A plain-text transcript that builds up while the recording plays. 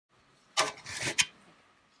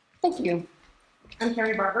Thank you. I'm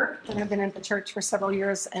Carrie Barber, and I've been in the church for several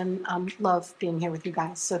years and love being here with you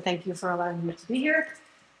guys. So thank you for allowing me to be here.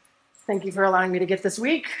 Thank you for allowing me to get this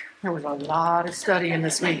week. There was a lot of studying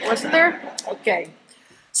this week, wasn't there? Okay.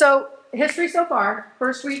 So history so far.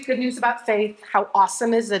 First week, good news about faith. How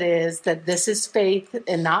awesome is that this is faith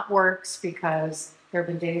and not works, because there have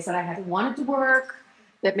been days that I haven't wanted to work,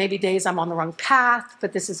 that maybe days I'm on the wrong path,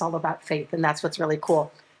 but this is all about faith, and that's what's really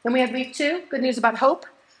cool. Then we have week 2, good news about hope.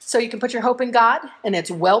 So you can put your hope in God, and it's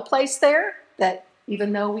well placed there, that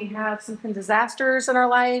even though we have some disasters in our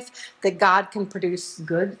life, that God can produce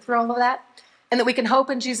good through all of that, and that we can hope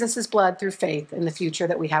in Jesus' blood through faith in the future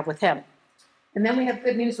that we have with him. And then we have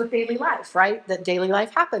good news with daily life, right? That daily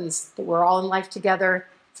life happens, that we're all in life together,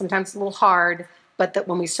 sometimes a little hard, but that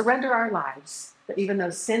when we surrender our lives, that even though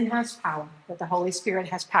sin has power, that the Holy Spirit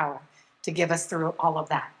has power to give us through all of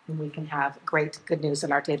that, and we can have great good news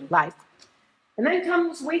in our daily life. And then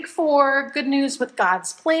comes week 4, good news with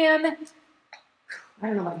God's plan. I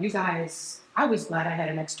don't know about you guys. I was glad I had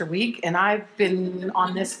an extra week, and I've been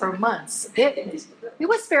on this for months. It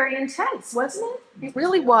was very intense, wasn't it? It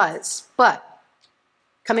really was. But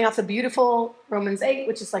coming off the beautiful Romans 8,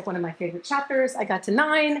 which is like one of my favorite chapters, I got to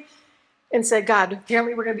 9 and said, God,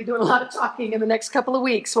 apparently we're going to be doing a lot of talking in the next couple of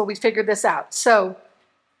weeks while we figure this out. So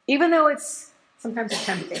even though it's sometimes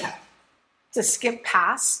tempting to skip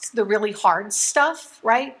past the really hard stuff,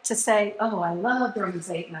 right? To say, oh, I love Romans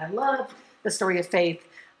 8 and I love the story of faith.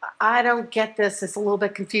 I don't get this. It's a little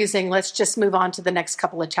bit confusing. Let's just move on to the next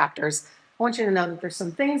couple of chapters. I want you to know that there's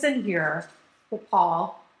some things in here that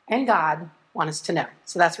Paul and God want us to know.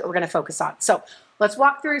 So that's what we're going to focus on. So let's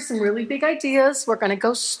walk through some really big ideas. We're going to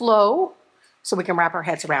go slow so we can wrap our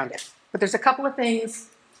heads around it. But there's a couple of things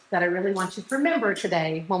that I really want you to remember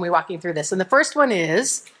today when we're walking through this. And the first one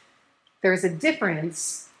is, there is a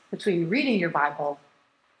difference between reading your Bible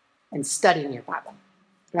and studying your Bible,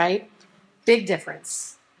 right? Big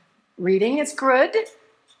difference. Reading is good.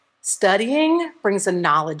 Studying brings a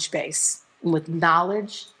knowledge base. And with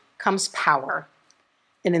knowledge comes power.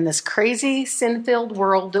 And in this crazy, sin-filled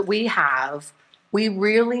world that we have, we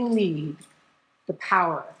really need the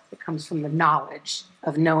power that comes from the knowledge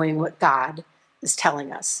of knowing what God is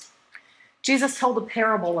telling us. Jesus told a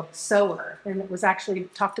parable of the sower, and it was actually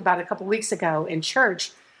talked about a couple weeks ago in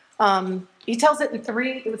church. He tells it in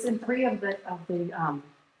 3. It was in 3 of the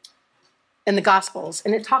in the Gospels,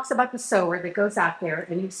 and it talks about the sower that goes out there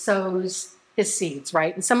and he sows his seeds,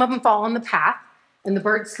 right? And some of them fall on the path, and the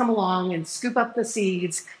birds come along and scoop up the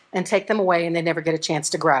seeds and take them away, and they never get a chance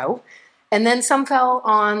to grow. And then some fell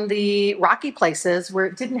on the rocky places where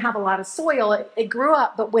it didn't have a lot of soil. It grew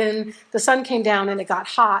up, but when the sun came down and it got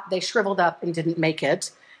hot, they shriveled up and didn't make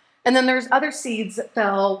it. And then there's other seeds that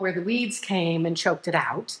fell where the weeds came and choked it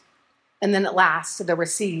out. And then at last, there were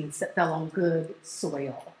seeds that fell on good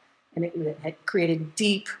soil. And it had created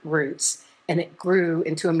deep roots, and it grew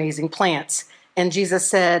into amazing plants. And Jesus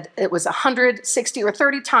said it was 160 or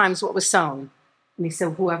 30 times what was sown. And he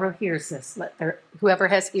said, whoever hears this, whoever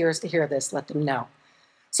has ears to hear this, let them know.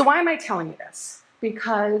 So why am I telling you this?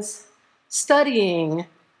 Because studying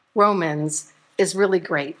Romans is really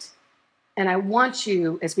great. And I want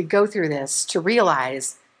you, as we go through this, to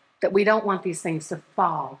realize that we don't want these things to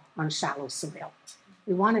fall on shallow soil.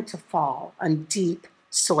 We want it to fall on deep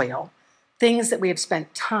soil. Things that we have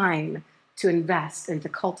spent time to invest and to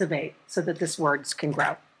cultivate so that this word can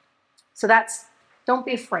grow. So don't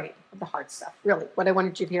be afraid of the hard stuff. Really, what I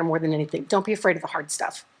wanted you to hear more than anything. Don't be afraid of the hard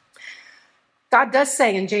stuff. God does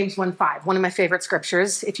say in James 1:5, one of my favorite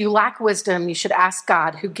scriptures, if you lack wisdom, you should ask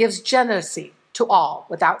God, who gives generously to all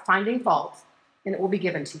without finding fault, and it will be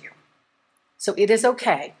given to you. So it is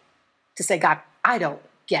okay to say, God, I don't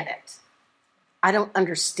get it. I don't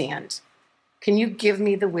understand. Can you give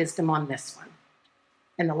me the wisdom on this one?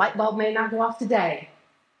 And the light bulb may not go off today,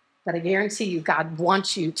 but I guarantee you, God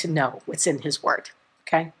wants you to know what's in his word,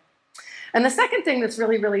 okay? And the second thing that's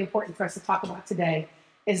really, really important for us to talk about today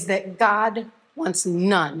is that God wants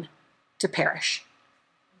none to perish.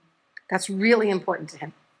 That's really important to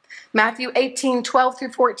him. Matthew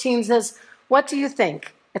 18:12-14 says, what do you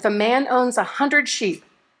think? If a man owns 100 sheep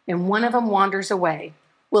and one of them wanders away,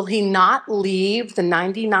 will he not leave the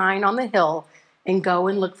 99 on the hill and go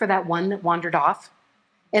and look for that one that wandered off?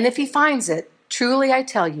 And if he finds it, truly I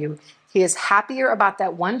tell you, he is happier about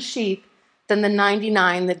that one sheep than the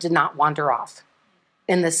 99 that did not wander off.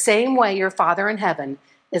 In the same way, your Father in heaven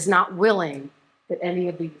is not willing that any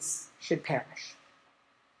of these should perish.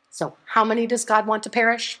 So how many does God want to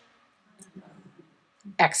perish?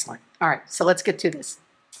 Excellent. All right, so let's get to this.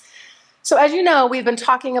 So as you know, we've been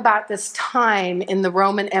talking about this time in the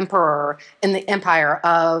Roman Empire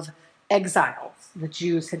of exile the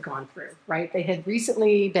Jews had gone through, right? They had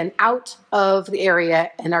recently been out of the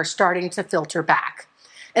area and are starting to filter back.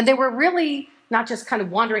 And they were really not just kind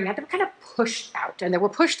of wandering out, they were kind of pushed out. And they were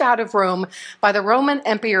pushed out of Rome by the Roman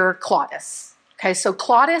Emperor Claudius. Okay, so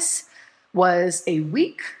Claudius was a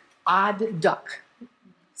weak, odd duck,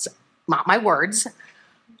 so, not my words,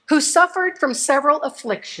 who suffered from several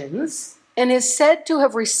afflictions and is said to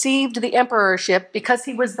have received the emperorship because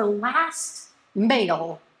he was the last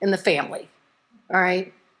male in the family. All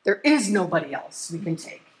right? There is nobody else we can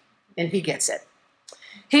take, and he gets it.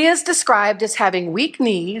 He is described as having weak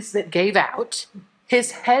knees that gave out,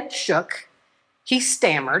 his head shook, he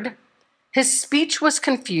stammered, his speech was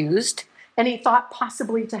confused, and he thought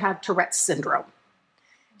possibly to have Tourette's syndrome.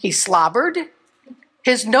 He slobbered,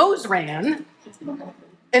 his nose ran,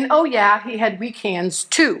 and oh yeah, he had weak hands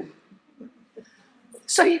too.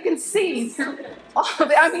 So you can see,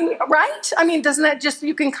 right? I mean, doesn't that just,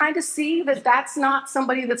 you can kind of see that that's not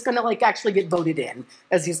somebody that's going to like actually get voted in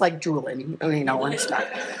as he's like drooling, and stuff.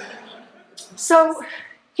 So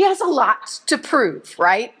he has a lot to prove,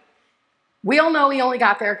 right? We all know he only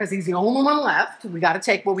got there because he's the only one left. We got to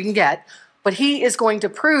take what we can get. But he is going to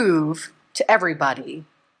prove to everybody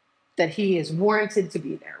that he is warranted to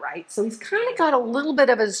be there, right? So he's kind of got a little bit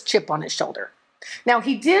of his chip on his shoulder. Now,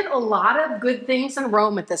 he did a lot of good things in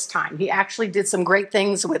Rome at this time. He actually did some great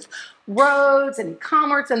things with roads and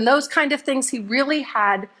commerce and those kind of things. He really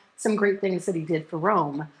had some great things that he did for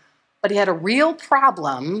Rome. But he had a real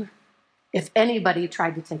problem if anybody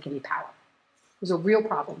tried to take any power. It was a real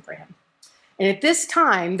problem for him. And at this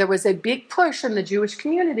time, there was a big push in the Jewish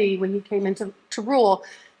community when he came into rule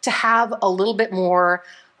to have a little bit more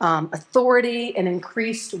authority and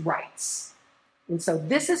increased rights. And so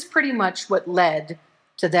this is pretty much what led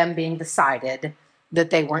to them being decided that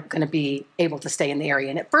they weren't going to be able to stay in the area.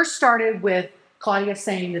 And it first started with Claudius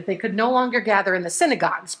saying that they could no longer gather in the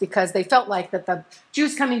synagogues because they felt like that the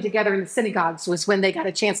Jews coming together in the synagogues was when they got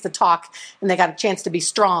a chance to talk and they got a chance to be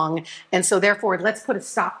strong. And so therefore, let's put a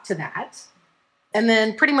stop to that. And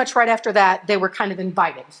then pretty much right after that, they were kind of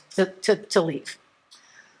invited to leave.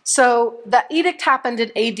 So that edict happened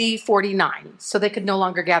in AD 49, so they could no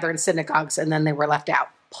longer gather in synagogues, and then they were left out.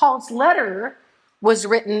 Paul's letter was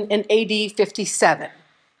written in AD 57,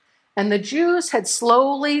 and the Jews had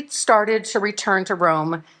slowly started to return to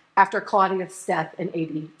Rome after Claudius' death in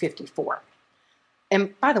AD 54.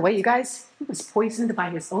 And by the way, you guys, he was poisoned by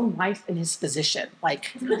his own wife and his physician.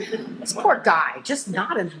 Like, this poor guy, just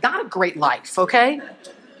not a great life, okay?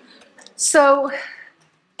 So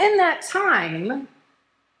in that time,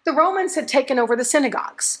 the Romans had taken over the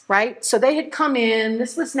synagogues, right? So they had come in.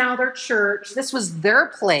 This was now their church. This was their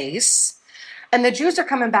place. And the Jews are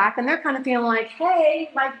coming back, and they're kind of feeling like, hey,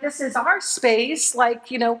 like, this is our space. Like,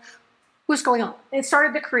 what's going on? It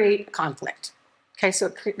started to create a conflict. Okay, so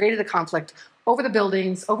it created a conflict over the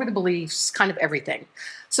buildings, over the beliefs, kind of everything.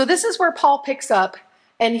 So this is where Paul picks up,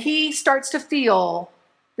 and he starts to feel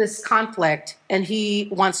this conflict, and he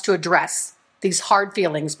wants to address these hard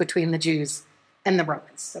feelings between the Jews and the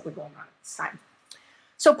Romans that were going on at this time.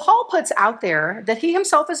 So Paul puts out there that he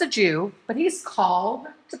himself is a Jew, but he's called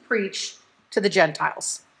to preach to the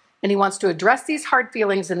Gentiles. And he wants to address these hard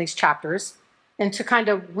feelings in these chapters and to kind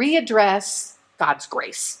of readdress God's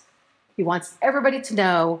grace. He wants everybody to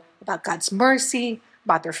know about God's mercy,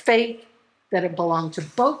 about their faith, that it belonged to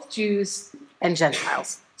both Jews and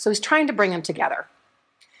Gentiles. So he's trying to bring them together.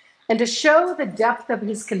 And to show the depth of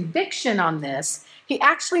his conviction on this, he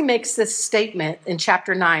actually makes this statement in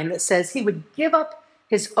chapter 9 that says he would give up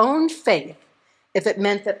his own faith if it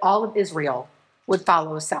meant that all of Israel would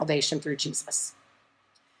follow salvation through Jesus.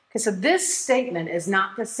 Okay, so this statement is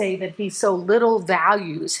not to say that he so little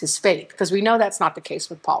values his faith, because we know that's not the case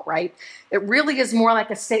with Paul, right? It really is more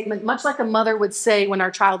like a statement, much like a mother would say when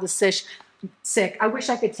our child is sick, I wish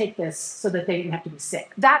I could take this so that they didn't have to be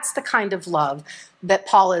sick. That's the kind of love that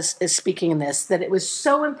Paul is speaking in this, that it was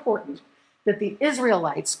so important that the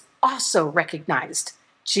Israelites also recognized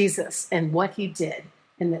Jesus and what he did,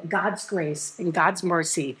 and that God's grace and God's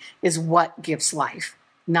mercy is what gives life,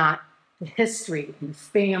 not the history and the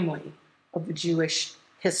family of the Jewish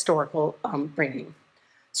historical bringing.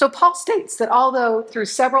 So Paul states that although through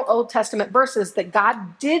several Old Testament verses that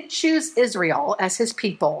God did choose Israel as his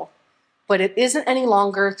people, but it isn't any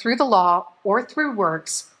longer through the law or through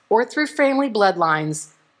works or through family bloodlines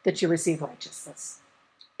that you receive righteousness.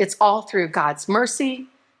 It's all through God's mercy,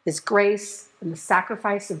 his grace, and the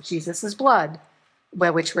sacrifice of Jesus' blood by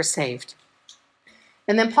which we're saved.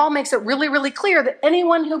 And then Paul makes it really, really clear that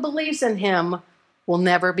anyone who believes in him will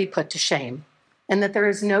never be put to shame, and that there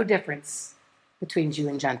is no difference between Jew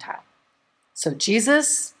and Gentile. So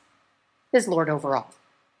Jesus is Lord over all.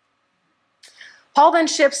 Paul then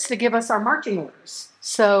shifts to give us our marching orders.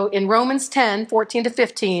 So in Romans 10, 14 to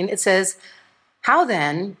 15, it says, "How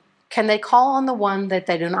then can they call on the one that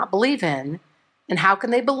they do not believe in? And how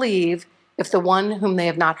can they believe if the one whom they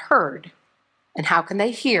have not heard? And how can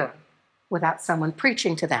they hear without someone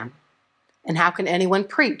preaching to them? And how can anyone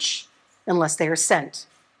preach unless they are sent?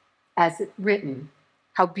 As it written,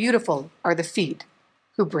 how beautiful are the feet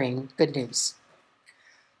who bring good news."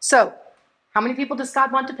 So, how many people does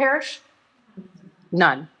God want to perish?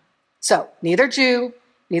 None. So, neither Jew,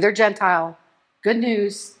 neither Gentile, good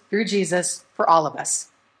news through Jesus for all of us,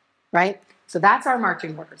 right? So that's our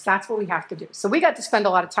marching orders. That's what we have to do. So we got to spend a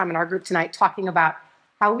lot of time in our group tonight talking about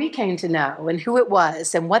how we came to know and who it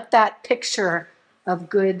was and what that picture of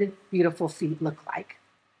good, beautiful feet look like.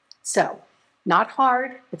 So, not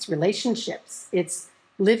hard, it's relationships. It's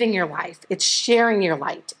living your life. It's sharing your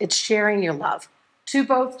light. It's sharing your love to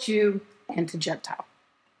both Jew and to Gentile.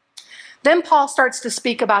 Then Paul starts to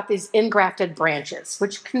speak about these engrafted branches,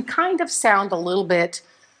 which can kind of sound a little bit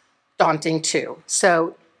daunting too.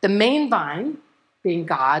 So the main vine being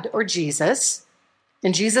God or Jesus,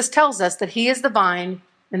 and Jesus tells us that he is the vine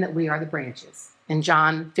and that we are the branches in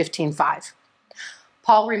John 15:5.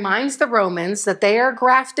 Paul reminds the Romans that they are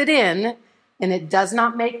grafted in, and it does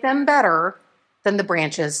not make them better than the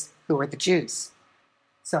branches who are the Jews.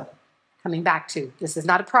 So, coming back to, this is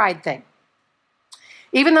not a pride thing.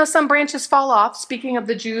 Even though some branches fall off, speaking of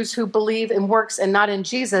the Jews who believe in works and not in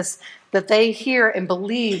Jesus, that they hear and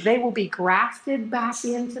believe, they will be grafted back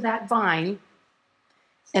into that vine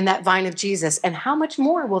and that vine of Jesus. And how much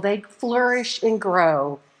more will they flourish and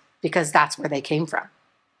grow because that's where they came from?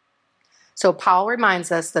 So Paul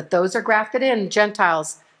reminds us that those are grafted in,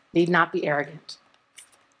 Gentiles, need not be arrogant.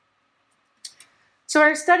 So in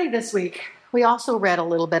our study this week, we also read a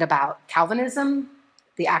little bit about Calvinism,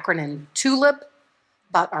 the acronym TULIP,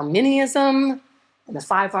 about Arminianism, and the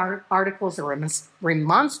 5 articles of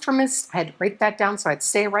remonstrance. I had to break that down so I'd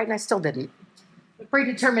say it right, and I still didn't.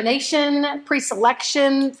 Predetermination,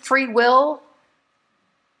 pre-selection, free will.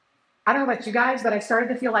 I don't know about you guys, but I started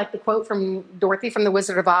to feel like the quote from Dorothy from The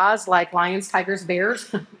Wizard of Oz, like lions, tigers,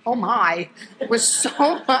 bears. Oh my, there was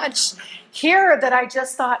so much here that I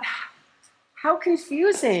just thought, how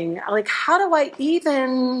confusing. Like, how do I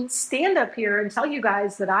even stand up here and tell you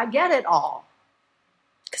guys that I get it all?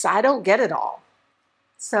 Because I don't get it all.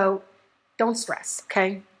 So don't stress,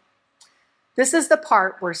 okay? This is the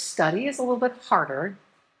part where study is a little bit harder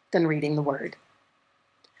than reading the word.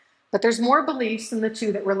 But there's more beliefs than the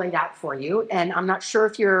 2 that were laid out for you. And I'm not sure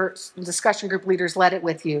if your discussion group leaders led it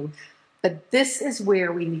with you, but this is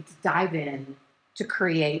where we need to dive in to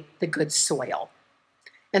create the good soil.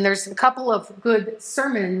 And there's a couple of good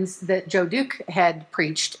sermons that Joe Duke had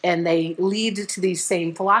preached, and they lead to these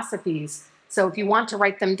same philosophies. So if you want to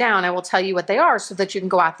write them down, I will tell you what they are so that you can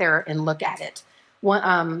go out there and look at it.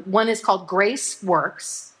 One is called Grace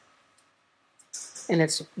Works. And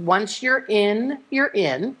it's once you're in, you're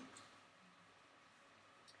in.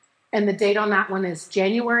 And the date on that one is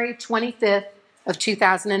January 25th of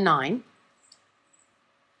 2009.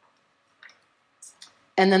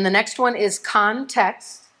 And then the next one is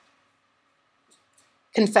Context,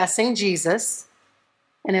 Confessing Jesus.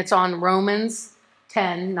 And it's on Romans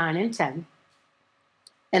 10, 9 and 10.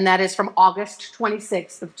 And that is from August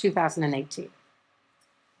 26th of 2018.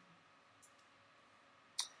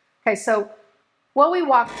 Okay, so while we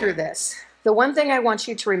walk through this, the one thing I want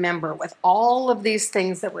you to remember with all of these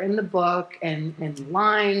things that were in the book and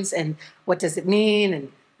lines and what does it mean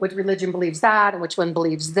and what religion believes that and which one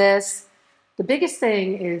believes this, the biggest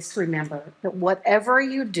thing is to remember that whatever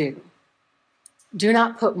you do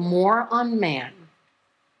not put more on man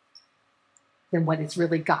than what is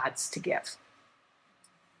really God's to give.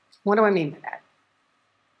 What do I mean by that?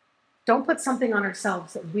 Don't put something on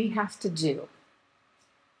ourselves that we have to do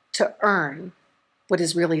to earn what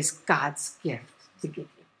is really God's gift to give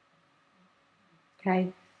you.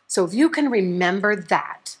 Okay? So if you can remember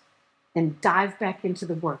that and dive back into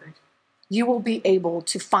the Word, you will be able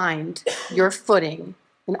to find your footing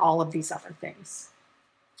in all of these other things.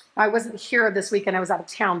 I wasn't here this weekend, I was out of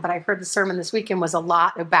town, but I heard the sermon this weekend was a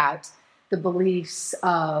lot about the beliefs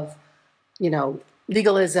of,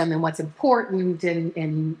 legalism and what's important.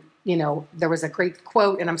 And there was a great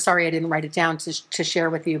quote, and I'm sorry I didn't write it down to share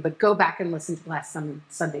with you, but go back and listen to last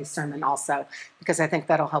Sunday's sermon also, because I think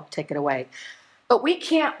that'll help take it away. But we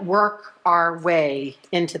can't work our way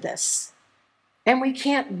into this. And we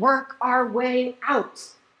can't work our way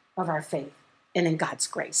out of our faith and in God's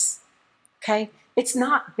grace. Okay? It's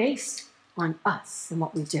not based on us and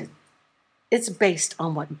what we do. It's based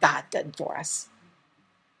on what God did for us.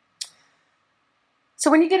 So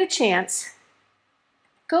when you get a chance,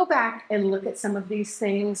 go back and look at some of these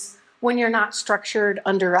things when you're not structured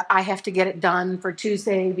under, I have to get it done for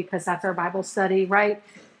Tuesday because that's our Bible study, right?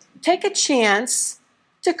 Take a chance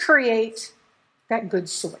to create that good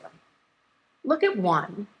soil. Look at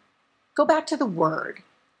one. Go back to the Word.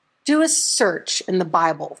 Do a search in the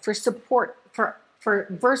Bible for support, for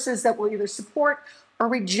verses that will either support or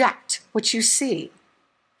reject what you see.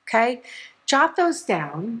 Okay? Jot those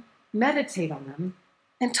down, meditate on them,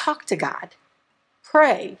 and talk to God.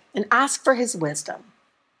 Pray and ask for his wisdom.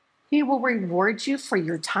 He will reward you for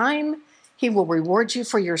your time. He will reward you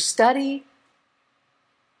for your study.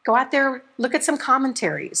 Go out there, look at some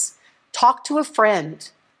commentaries. Talk to a friend.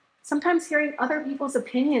 Sometimes hearing other people's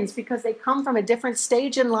opinions because they come from a different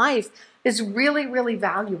stage in life is really, really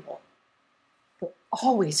valuable. But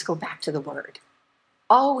always go back to the Word.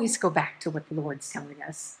 Always go back to what the Lord's telling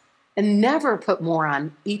us. And never put more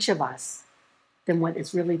on each of us than what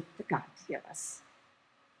is really for God to give us.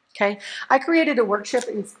 Okay? I created a workshop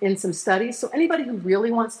in some studies. So anybody who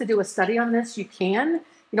really wants to do a study on this, you can.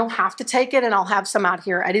 You don't have to take it, and I'll have some out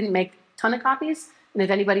here. I didn't make a ton of copies. And if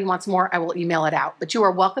anybody wants more, I will email it out. But you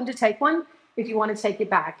are welcome to take one if you want to take it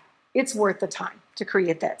back. It's worth the time to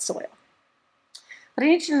create that soil. But I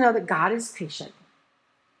need you to know that God is patient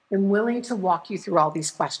and willing to walk you through all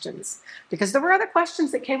these questions. Because there were other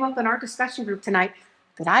questions that came up in our discussion group tonight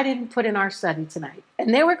that I didn't put in our study tonight.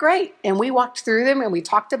 And they were great. And we walked through them and we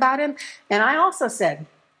talked about them. And I also said,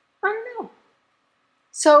 I don't know.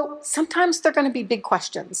 So sometimes they're going to be big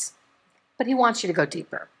questions, but he wants you to go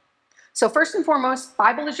deeper. So first and foremost,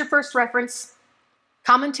 Bible is your first reference.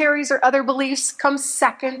 Commentaries or other beliefs come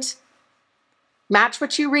second. Match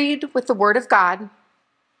what you read with the Word of God.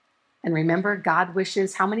 And remember, God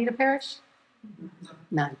wishes how many to perish?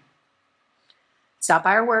 None. It's not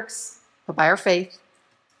by our works, but by our faith.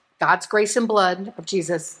 God's grace and blood of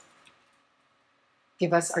Jesus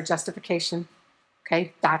give us our justification.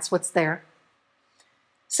 Okay, that's what's there.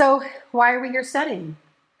 So why are we here studying?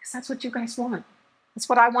 Because that's what you guys want. That's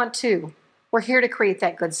what I want too. We're here to create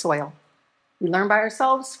that good soil. We learn by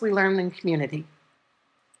ourselves, we learn in community.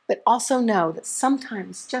 But also know that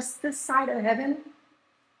sometimes just this side of heaven,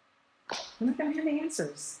 we're not going to have the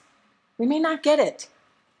answers. We may not get it.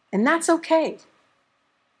 And that's okay.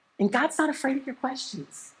 And God's not afraid of your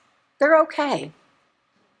questions. They're okay.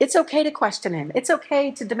 It's okay to question him. It's okay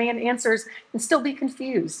to demand answers and still be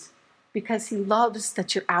confused because he loves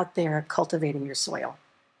that you're out there cultivating your soil.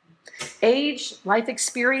 Age, life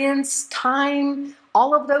experience, time,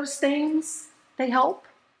 all of those things, they help.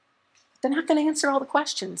 They're not going to answer all the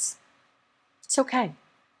questions. It's okay.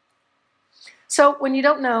 So when you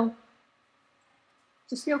don't know,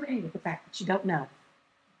 just be okay with the fact that you don't know.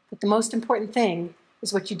 But the most important thing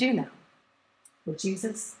is what you do know. That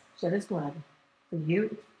Jesus shed his blood for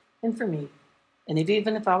you and for me. And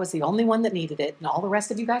even if I was the only one that needed it and all the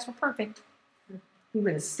rest of you guys were perfect, he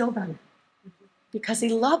would have still done it. Because he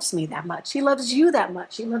loves me that much. He loves you that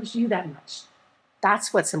much. He loves you that much.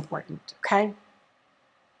 That's what's important, okay?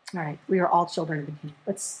 All right, we are all children of the King.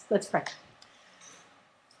 Let's pray.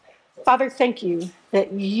 Father, thank you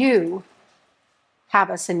that you have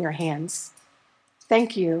us in your hands.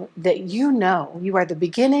 Thank you that you know you are the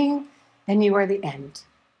beginning and you are the end.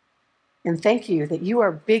 And thank you that you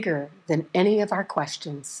are bigger than any of our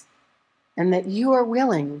questions and that you are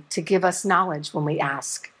willing to give us knowledge when we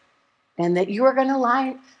ask and that you are going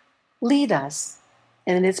to lead us.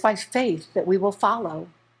 And it's by faith that we will follow.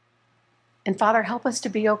 And Father, help us to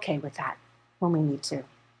be okay with that when we need to.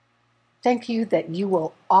 Thank you that you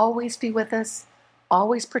will always be with us,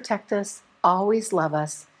 always protect us, always love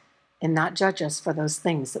us, and not judge us for those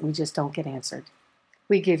things that we just don't get answered.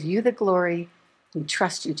 We give you the glory. We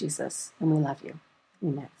trust you, Jesus, and we love you.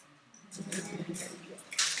 Amen.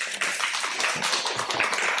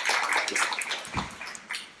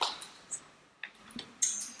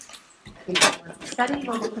 Study,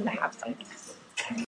 we'll open the house.